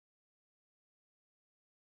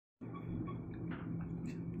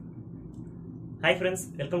Hi friends,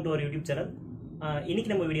 welcome to our YouTube channel. இன்னைக்கு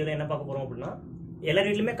நம்ம வீடியோல என்ன பார்க்க போறோம் அப்படினா எல்லா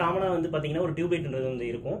வீட்லயுமே காமனா வந்து பாத்தீங்கன்னா ஒரு டியூப்லைட்ன்றது வந்து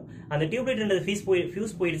இருக்கும். அந்த டியூப்லைட்ன்றது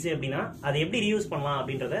ஃபியூஸ் போயிடுச்சு அப்படினா அதை எப்படி ரீயூஸ் பண்ணலாம்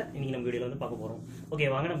அப்படின்றத இன்னைக்கு நம்ம வீடியோல வந்து பார்க்க போறோம். ஓகே,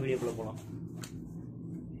 வாங்க நம்ம வீடியோக்குள்ள போலாம்.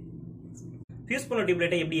 ஃபியூஸ் பண்ண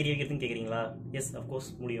டியூப்லைட்டை எப்படி எரிய வைக்கிறதுன்னு கேக்குறீங்களா? எஸ், of course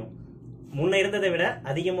முடியும். முன்ன இருந்ததை விட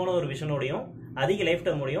அதிகமான ஒரு விஷனோடையும் அதிக லைஃப்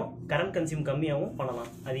டைமோடையும் கரண்ட் கன்சியூம் கம்மியாகவும் பண்ணலாம்.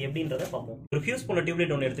 அது எப்படின்றத பார்ப்போம். ஒரு ஃபியூஸ் பண்ண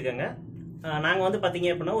டியூப்லைட் ஒன்று எடுத்துக்கோங்க. நாங்கள் வந்து பார்த்தீங்க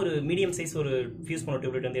அப்படின்னா ஒரு மீடியம் சைஸ் ஒரு ஃபியூஸ் பண்ண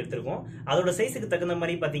டியூப்லைட் வந்து எடுத்திருக்கோம். அதோட சைஸுக்கு தகுந்த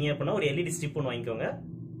மாதிரி பார்த்தீங்க அப்படின்னா ஒரு எல்இடி ஸ்ட்ரிப் ஒன்று வாங்கிக்கோங்க.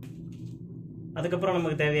 அதுக்கப்புறம்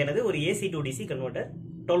நமக்கு தேவையானது ஒரு AC to DC converter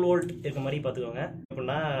 12 volt இருக்க மாதிரி பார்த்துக்கோங்க.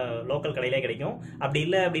 அப்படின்னா லோக்கல் கடையிலே கிடைக்கும். அப்படி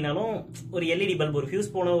இல்லை அப்படின்னாலும் ஒரு எல்இடி பல்ப், ஒரு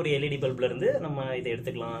ஃபியூஸ் போன ஒரு எல்இடி பல்ப்ல இருந்து நம்ம இதை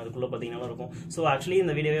எடுத்துக்கலாம். அதுக்குள்ள பார்த்தீங்கன்னா இருக்கும். ஸோ ஆக்சுவலி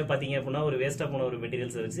இந்த வீடியோவே பார்த்தீங்க அப்படின்னா ஒரு வேஸ்ட்டாக போன ஒரு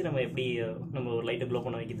மெட்டீரியல்ஸை வச்சு நம்ம எப்படி நம்ம ஒரு லைட்டை க்ளோ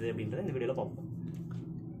பண்ண வைக்கிறது அப்படின்றத இந்த வீடியோவில் பார்ப்போம்.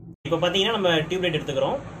 இப்போ பார்த்தீங்கன்னா நம்ம டியூப்லைட்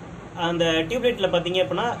எடுத்துக்கிறோம். அந்த டியூப்லைட்ல பார்த்தீங்க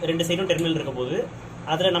அப்படின்னா ரெண்டு சைடும் டெர்மினல் இருக்க போது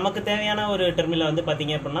அதில் நமக்கு தேவையான ஒரு டெர்மினலை வந்து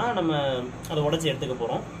பார்த்தீங்க அப்படின்னா நம்ம அதை உடச்சி எடுத்துக்க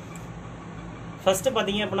போகிறோம். ஃபர்ஸ்ட்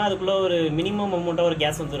பார்த்தீங்க அப்படின்னா அதுக்குள்ள ஒரு மினிமம் அமௌண்ட்டாக ஒரு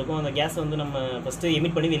கேஸ் வந்து இருக்கும். அந்த கேஸ் வந்து நம்ம ஃபர்ஸ்ட்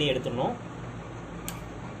எமிட் பண்ணி வெளியே எடுத்துடணும்.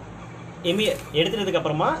 எடுத்துட்டதுக்கு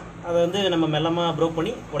அப்புறமா அதை வந்து நம்ம மெல்லமாக ப்ரோக்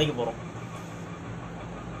பண்ணி உடைக்க போகிறோம்.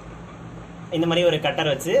 இந்த மாதிரி ஒரு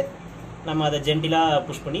கட்டர் வச்சு நம்ம அதை ஜென்டிலாக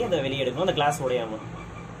புஷ் பண்ணி அதை வெளியே எடுக்கணும், அந்த கிளாஸ் உடையாமல்.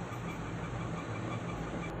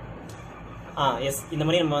 எஸ், இந்த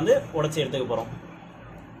மாதிரி நம்ம வந்து உடைச்சி எடுத்துக்க போகிறோம்.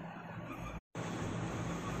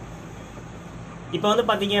 இப்போ வந்து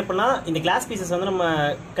பார்த்தீங்க அப்படின்னா இந்த கிளாஸ் பீசஸ் வந்து நம்ம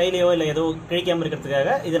கையிலையோ இல்லை ஏதோ கிழிக்காமல்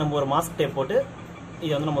இருக்கிறதுக்காக இது நம்ம ஒரு மாஸ்க் டேப் போட்டு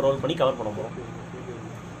இதை வந்து நம்ம ரோல் பண்ணி கவர் பண்ண போகிறோம்.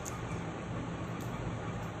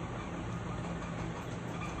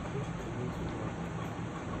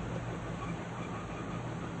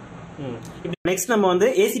 நெக்ஸ்ட் நம்ம வந்து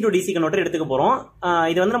ஏசி டு டிசி கன்வெர்ட்டர் எடுத்துக்க போகிறோம்.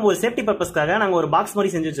 இது வந்து நம்ம ஒரு சேஃப்டி பர்பஸ்க்காக நாங்கள் ஒரு பாக்ஸ்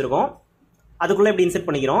மாதிரி செஞ்சு வச்சிருக்கோம். அதுக்குள்ள இப்படி இன்செர்ட்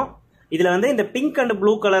பண்ணிக்கிறோம். இதுல வந்து இந்த pink and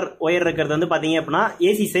blue colour wire இருக்கிறது வந்து பாத்தீங்க அப்படின்னா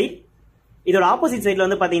ஏசி சைட். இதோட ஆப்போசிட் சைட்ல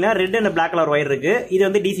வந்து பாத்தீங்கன்னா red and black colour wire இருக்கு. இது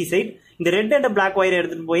வந்து டிசி சைட். இந்த ரெட் அண்ட் பிளாக் ஒயர்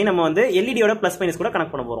எடுத்துட்டு போய் நம்ம வந்து எல்இடியோட பிளஸ் மைனஸ் கூட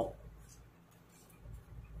கனெக்ட் பண்ண போறோம்.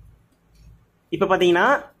 இப்ப பாத்தீங்கன்னா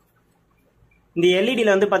இந்த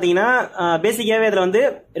எல்இடியில வந்து பாத்தீங்கன்னா பேசிக்காவே இதுல வந்து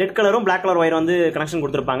ரெட் கலரும் பிளாக் கலர் ஒயர் வந்து கனெக்ஷன்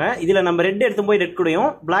கொடுத்துருப்பாங்க. இதுல நம்ம ரெட் எடுத்து போய் ரெட்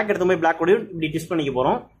கூடயும் பிளாக் எடுத்து போய் பிளாக் கூடயும் இப்படி டிஸ்ட் பண்ணிக்க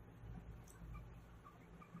போறோம்.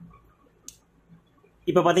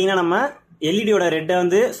 இப்போ பார்த்தீங்கன்னா நம்ம எல்இடியோட ரெட்டை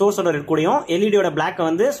வந்து சோர்ஸோட ரெட் கூடயும் எல்இடியோட பிளாக்கை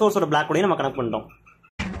வந்து சோர்ஸோட பிளாக் கூடயும் நம்ம கனெக்ட் பண்ணிட்டோம்.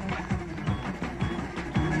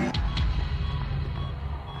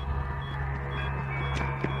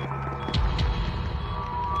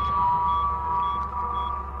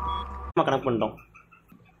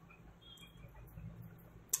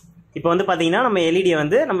 இப்போ வந்து பார்த்தீங்கன்னா நம்ம எல்இடியை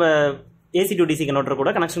வந்து நம்ம ஏசி டு டிசி கன்வெர்ட்டர்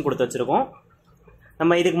கூட கனெக்ஷன் கொடுத்து வச்சிருக்கோம்.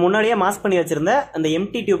 நம்ம இதுக்கு முன்னாடியே மாஸ்க் பண்ணி வச்சிருந்த அந்த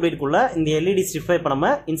எம்டி டியூப்லைட்குள்ள இந்த எல்இடி ஸ்ட்ரிப்பை இப்போ நம்ம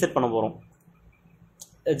இன்செர்ட் பண்ண போகிறோம்.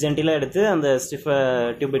 ஜென்டிலாக எடுத்து அந்த ஸ்ட்ரிப்பை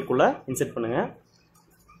டியூப்லைட்குள்ள இன்செர்ட் பண்ணுங்க.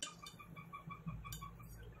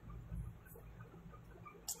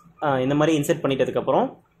 இந்த மாதிரி இன்செர்ட் பண்ணிட்டதுக்கப்புறம்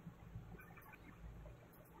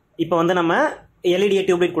இப்போ வந்து நம்ம எல்இடியை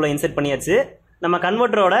டியூப்லைட்குள்ள இன்செர்ட் பண்ணியாச்சு. நம்ம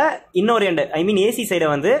கன்வெர்ட்டரோட இன்னொரு எண்டு, ஐ மீன் ஏசி சைடை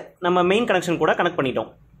வந்து நம்ம மெயின் கனெக்ஷன் கூட கனெக்ட்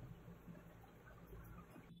பண்ணிட்டோம்.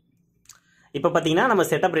 இப்போ பார்த்தீங்கன்னா நம்ம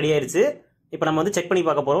செட்டப் ரெடி ஆயிருச்சு. இப்போ நம்ம வந்து செக் பண்ணி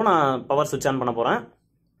பார்க்க போகிறோம். நான் பவர் சுவிட்ச் ஆன் பண்ண போகிறேன்.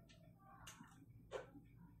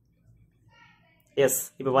 எஸ்,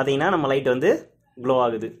 இப்போ பார்த்தீங்கன்னா நம்ம லைட் வந்து க்ளோ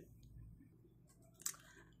ஆகுது.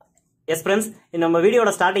 எஸ் ஃப்ரெண்ட்ஸ், நம்ம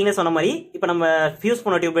வீடியோட ஸ்டார்டிங்லேயே சொன்ன மாதிரி இப்போ நம்ம ஃபியூஸ்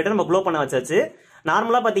பண்ண டியூப்லைட்டை நம்ம க்ளோ பண்ண வச்சாச்சு.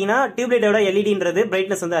 நார்மலாக பார்த்தீங்கன்னா டியூப்லைட்டோட எல்இடின்றது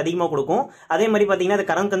பிரைட்னஸ் வந்து அதிகமாக கொடுக்கும். அதே மாதிரி பார்த்தீங்கன்னா அது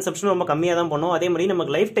கரண்ட் கன்சப்ஷன் ரொம்ப கம்மியாக தான் பண்ணும். அதே மாதிரி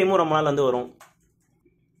நமக்கு லைஃப் டைமும் ரொம்ப நாள் வந்து வரும்.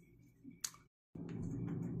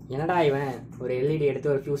 என்னடா இவன் ஒரு எல்இடி எடுத்து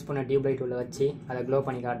ஒரு ஃபியூஸ் பண்ண டியூப்லைட் உள்ள வச்சு அதை க்ளோ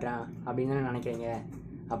பண்ணி காட்டுறான் அப்படின்னு தானே நினைக்கிறீங்க.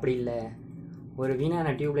 அப்படி இல்லை, ஒரு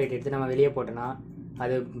வீணான டியூப்லைட் எடுத்து நம்ம வெளியே போட்டோன்னா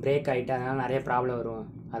அது பிரேக் ஆகிட்டு அதனால் நிறைய ப்ராப்ளம் வரும்.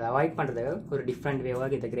 அதை அவாய்ட் பண்ணுறதுக்கு ஒரு டிஃப்ரெண்ட்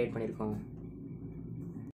வேவாக இதை கிரியேட் பண்ணியிருக்கோம்.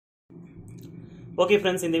 ஓகே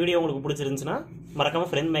ஃப்ரெண்ட்ஸ், இந்த வீடியோ உங்களுக்கு பிடிச்சிருந்துச்சுன்னா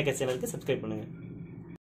மறக்காமல் ஃப்ரெண்ட் மேக்கர் சேனலுக்கு சப்ஸ்கிரைப் பண்ணுங்கள்.